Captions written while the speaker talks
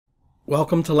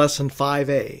Welcome to Lesson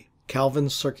 5a,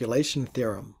 Kelvin+circulation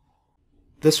theorem.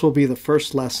 This will be the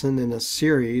first lesson in a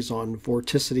series on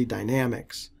vorticity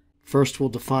dynamics. First we'll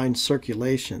define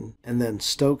circulation and then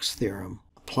Stokes' theorem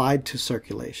applied to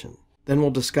circulation. Then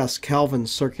we'll discuss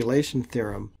Kelvin+circulation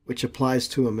theorem, which applies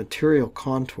to a material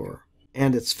contour,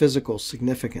 and its physical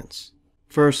significance.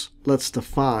 First, let's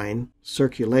define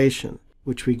circulation,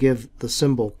 which we give the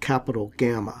symbol capital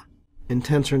gamma. In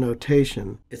tensor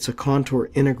notation, it's a contour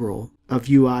integral of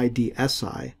ui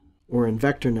dsi, or in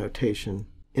vector notation,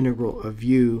 integral of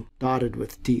u dotted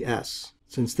with ds,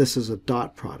 since this is a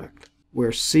dot product,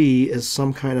 where C is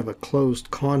some kind of a closed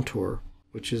contour,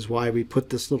 which is why we put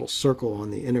this little circle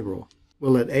on the integral.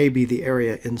 We'll let A be the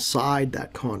area inside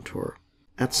that contour.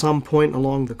 At some point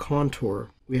along the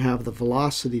contour, we have the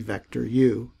velocity vector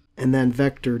u, and then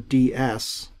vector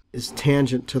ds is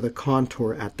tangent to the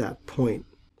contour at that point.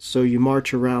 So you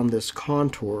march around this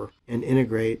contour and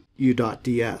integrate u dot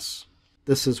ds.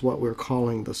 This is what we're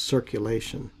calling the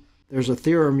circulation. There's a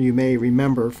theorem you may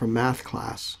remember from math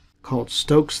class called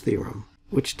Stokes' theorem,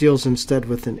 which deals instead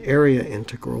with an area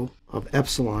integral of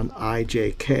epsilon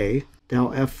ijk del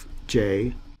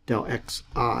fj del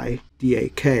xi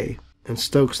dak. And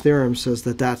Stokes' theorem says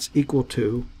that that's equal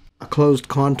to a closed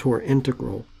contour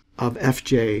integral of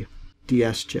fj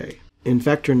dsj. In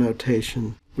vector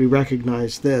notation, we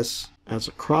recognize this as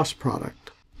a cross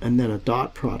product and then a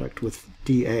dot product with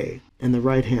dA, and the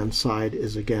right-hand side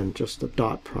is again just a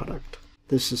dot product.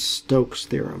 This is Stokes'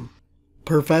 theorem.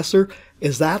 Professor,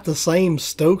 is that the same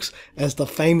Stokes as the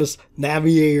famous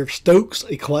Navier-Stokes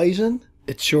equation?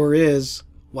 It sure is.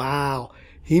 Wow,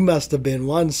 he must have been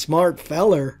one smart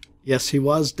feller. Yes, he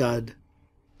was, Dud.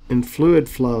 In fluid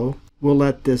flow, we'll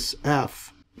let this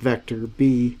F vector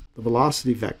be the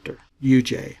velocity vector,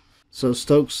 uj. So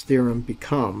Stokes' theorem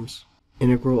becomes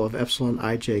integral of epsilon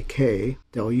ijk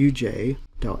del uj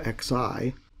del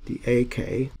xi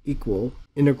dak equal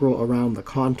integral around the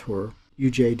contour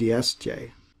uj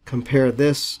dsj. Compare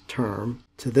this term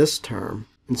to this term,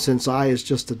 and since I is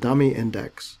just a dummy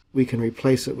index, we can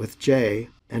replace it with j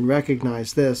and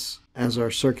recognize this as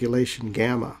our circulation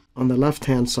gamma. On the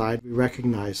left-hand side, we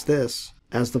recognize this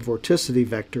as the vorticity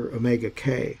vector omega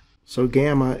k. So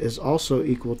gamma is also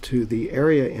equal to the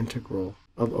area integral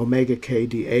of omega k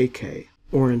dak,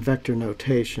 or in vector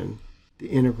notation, the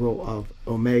integral of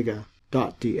omega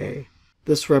dot dA.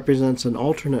 This represents an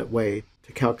alternate way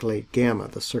to calculate gamma,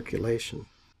 the circulation.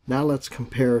 Now let's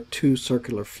compare two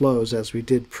circular flows as we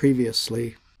did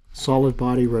previously, solid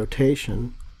body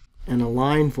rotation and a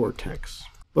line vortex.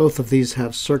 Both of these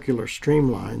have circular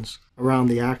streamlines around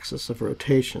the axis of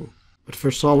rotation, but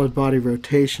for solid body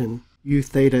rotation, u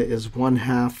theta is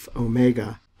 1/2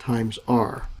 omega times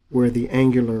r, where the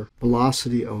angular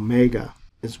velocity omega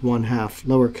is 1/2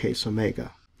 lowercase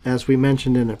omega. As we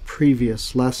mentioned in a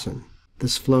previous lesson,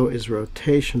 this flow is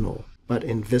rotational but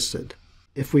inviscid.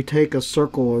 If we take a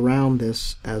circle around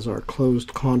this as our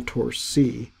closed contour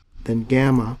C, then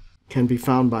gamma can be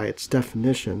found by its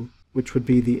definition, which would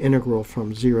be the integral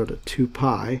from 0 to 2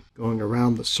 pi, going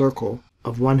around the circle,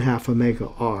 of 1/2 omega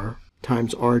r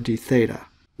times r d theta,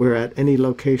 where at any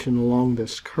location along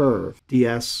this curve,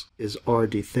 ds is r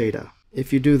d theta.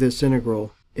 If you do this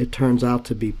integral, it turns out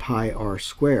to be pi r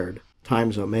squared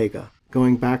times omega,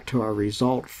 going back to our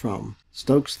result from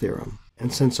Stokes' theorem.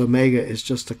 And since omega is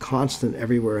just a constant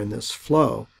everywhere in this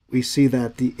flow, we see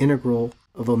that the integral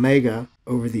of omega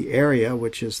over the area,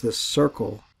 which is this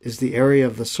circle, is the area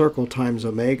of the circle times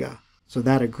omega. So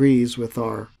that agrees with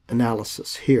our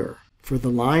analysis here. For the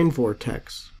line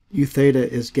vortex, u theta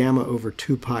is gamma over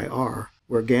 2 pi r,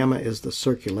 where gamma is the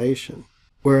circulation.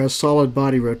 Whereas solid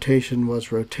body rotation was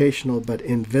rotational but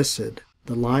inviscid,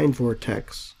 the line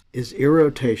vortex is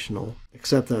irrotational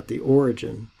except at the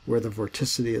origin, where the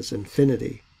vorticity is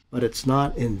infinity, but it's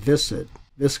not inviscid.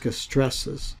 Viscous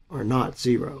stresses are not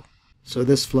zero. So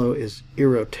this flow is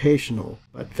irrotational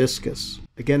but viscous.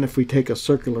 Again, if we take a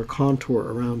circular contour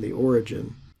around the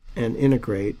origin and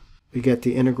integrate, we get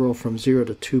the integral from 0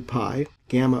 to 2 pi,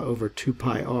 gamma over 2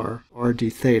 pi r, r d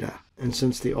theta. And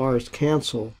since the r's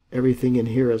cancel, everything in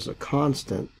here is a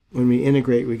constant. When we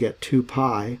integrate, we get 2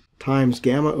 pi times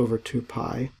gamma over 2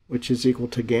 pi, which is equal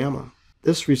to gamma.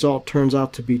 This result turns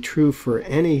out to be true for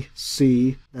any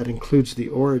C that includes the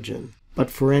origin,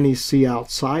 but for any C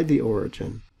outside the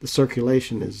origin, the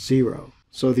circulation is 0.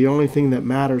 So the only thing that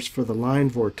matters for the line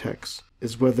vortex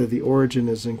is whether the origin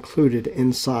is included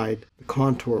inside the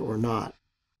contour or not.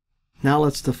 Now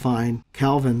let's define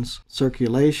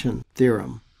Kelvin+circulation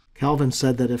theorem. Kelvin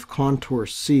said that if contour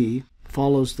C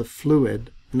follows the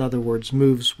fluid, in other words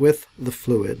moves with the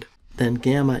fluid, then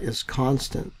gamma is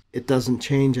constant. it doesn't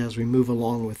change as we move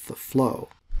along with the flow.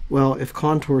 Well, if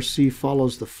contour C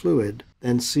follows the fluid,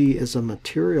 then C is a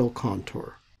material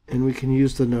contour, and we can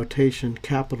use the notation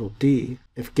capital D.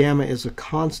 If gamma is a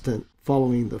constant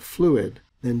following the fluid,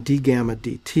 then d gamma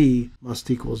dt must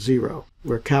equal 0,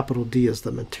 where capital D is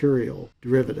the material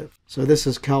derivative. So this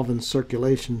is Kelvin's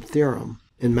circulation theorem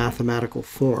in mathematical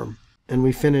form, and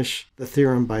we finish the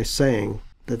theorem by saying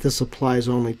that this applies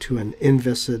only to an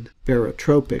inviscid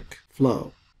barotropic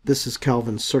flow. This is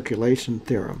Kelvin's circulation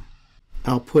theorem.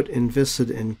 I'll put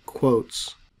inviscid in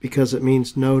quotes because it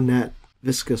means no net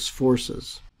viscous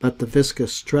forces, but the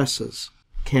viscous stresses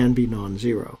can be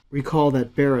non-zero. Recall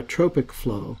that barotropic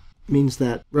flow means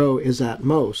that rho is at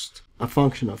most a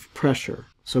function of pressure.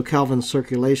 So Kelvin's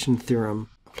circulation theorem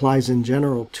applies in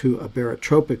general to a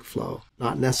barotropic flow,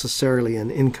 not necessarily an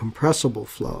incompressible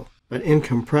flow. But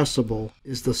incompressible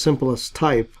is the simplest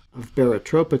type of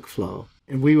barotropic flow,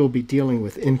 and we will be dealing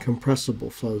with incompressible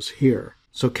flows here.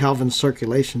 So Kelvin's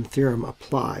circulation theorem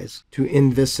applies to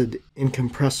inviscid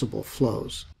incompressible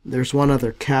flows. There's one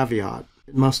other caveat.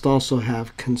 It must also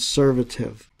have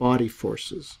conservative body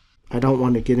forces. I don't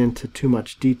want to get into too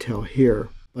much detail here,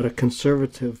 but a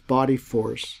conservative body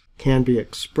force can be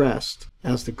expressed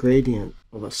as the gradient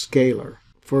of a scalar.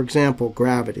 For example,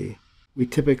 gravity. We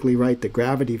typically write the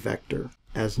gravity vector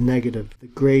as negative the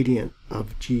gradient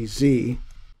of gz,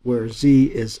 where z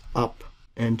is up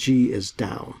and g is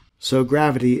down. So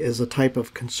gravity is a type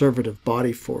of conservative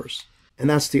body force, and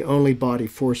that's the only body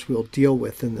force we'll deal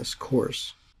with in this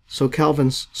course. So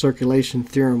Kelvin's circulation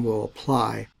theorem will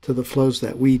apply to the flows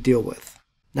that we deal with.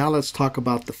 Now let's talk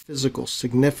about the physical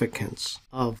significance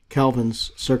of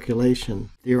Kelvin's circulation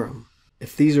theorem.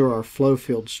 If these are our flow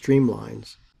field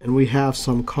streamlines, and we have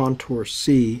some contour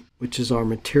C, which is our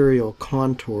material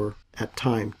contour at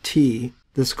time t,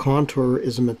 this contour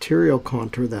is a material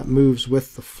contour that moves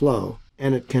with the flow,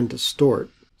 and it can distort.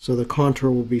 So the contour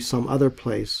will be some other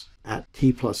place at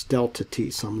t plus delta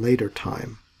t, some later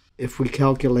time. If we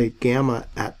calculate gamma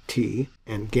at t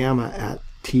and gamma at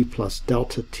t plus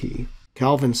delta t,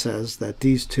 Kelvin says that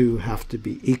these two have to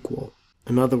be equal.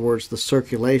 In other words, the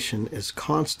circulation is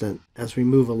constant as we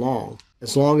move along,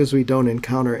 as long as we don't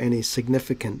encounter any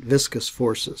significant viscous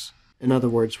forces. In other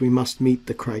words, we must meet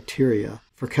the criteria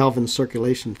for Kelvin's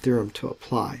circulation theorem to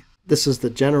apply. This is the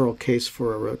general case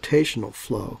for a rotational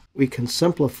flow. We can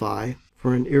simplify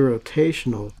for an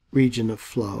irrotational region of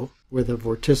flow, where the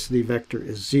vorticity vector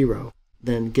is 0.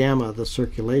 Then gamma, the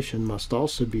circulation, must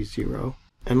also be 0.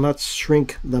 And let's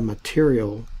shrink the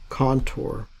material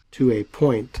contour to a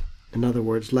point. In other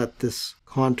words, let this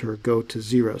contour go to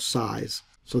 0 size,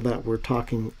 so that we're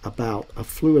talking about a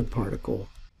fluid particle.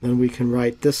 Then we can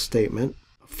write this statement: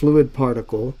 a fluid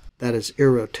particle that is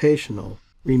irrotational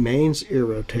remains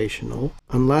irrotational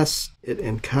unless it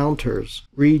encounters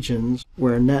regions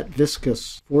where net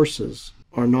viscous forces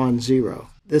are non-zero.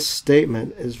 This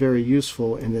statement is very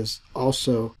useful and is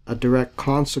also a direct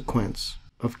consequence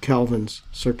of Kelvin's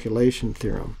circulation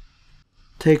theorem.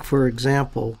 Take, for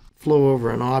example, flow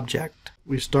over an object.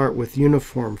 We start with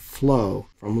uniform flow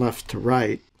from left to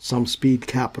right, some speed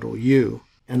capital U,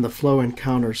 and the flow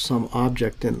encounters some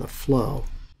object in the flow,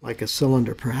 like a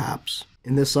cylinder perhaps.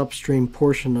 In this upstream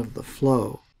portion of the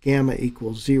flow, gamma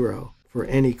equals 0 for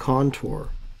any contour,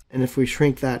 and if we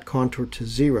shrink that contour to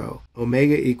 0,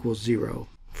 omega equals 0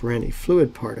 for any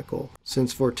fluid particle,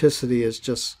 since vorticity is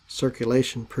just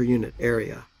circulation per unit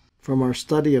area. From our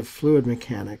study of fluid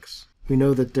mechanics, we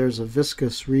know that there's a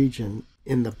viscous region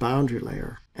in the boundary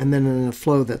layer, and then in a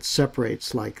flow that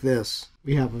separates like this,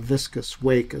 we have a viscous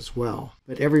wake as well.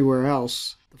 But everywhere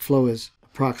else, the flow is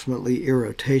approximately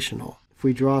irrotational. If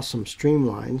we draw some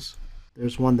streamlines,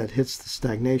 there's one that hits the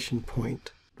stagnation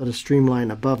point, but a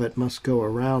streamline above it must go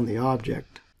around the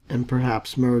object and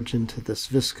perhaps merge into this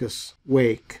viscous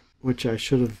wake, which I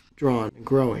should have drawn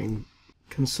growing.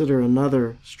 Consider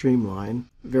another streamline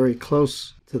very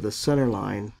close to the center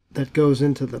line that goes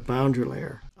into the boundary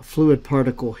layer. A fluid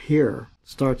particle here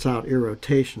starts out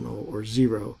irrotational or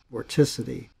 0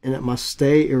 vorticity, and it must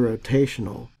stay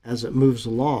irrotational as it moves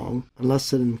along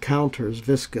unless it encounters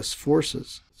viscous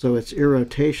forces. So it's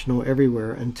irrotational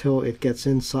everywhere until it gets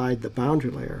inside the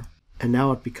boundary layer, and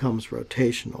now it becomes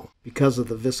rotational because of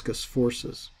the viscous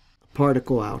forces. The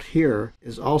particle out here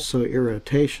is also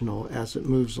irrotational as it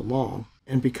moves along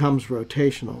and becomes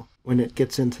rotational when it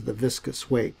gets into the viscous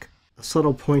wake. A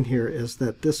subtle point here is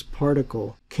that this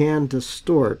particle can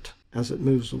distort as it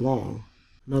moves along.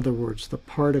 In other words, the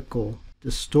particle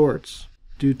distorts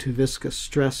due to viscous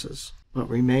stresses, but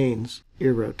remains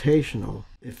irrotational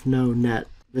if no net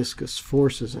viscous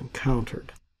force is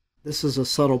encountered. This is a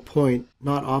subtle point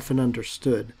not often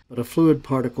understood, but a fluid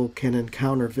particle can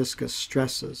encounter viscous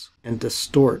stresses and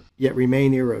distort, yet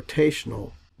remain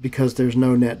irrotational because there's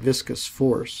no net viscous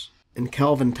force. And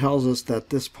Kelvin tells us that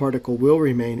this particle will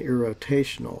remain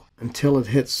irrotational until it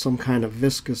hits some kind of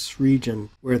viscous region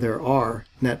where there are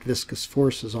net viscous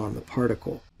forces on the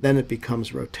particle. Then it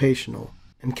becomes rotational,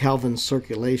 and Kelvin's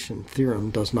circulation theorem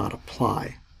does not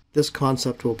apply. This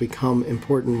concept will become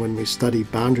important when we study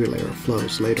boundary layer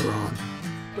flows later on.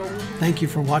 Thank you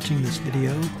for watching this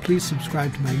video. Please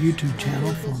subscribe to my YouTube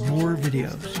channel for more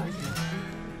videos.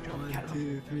 1,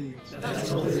 2,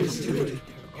 3.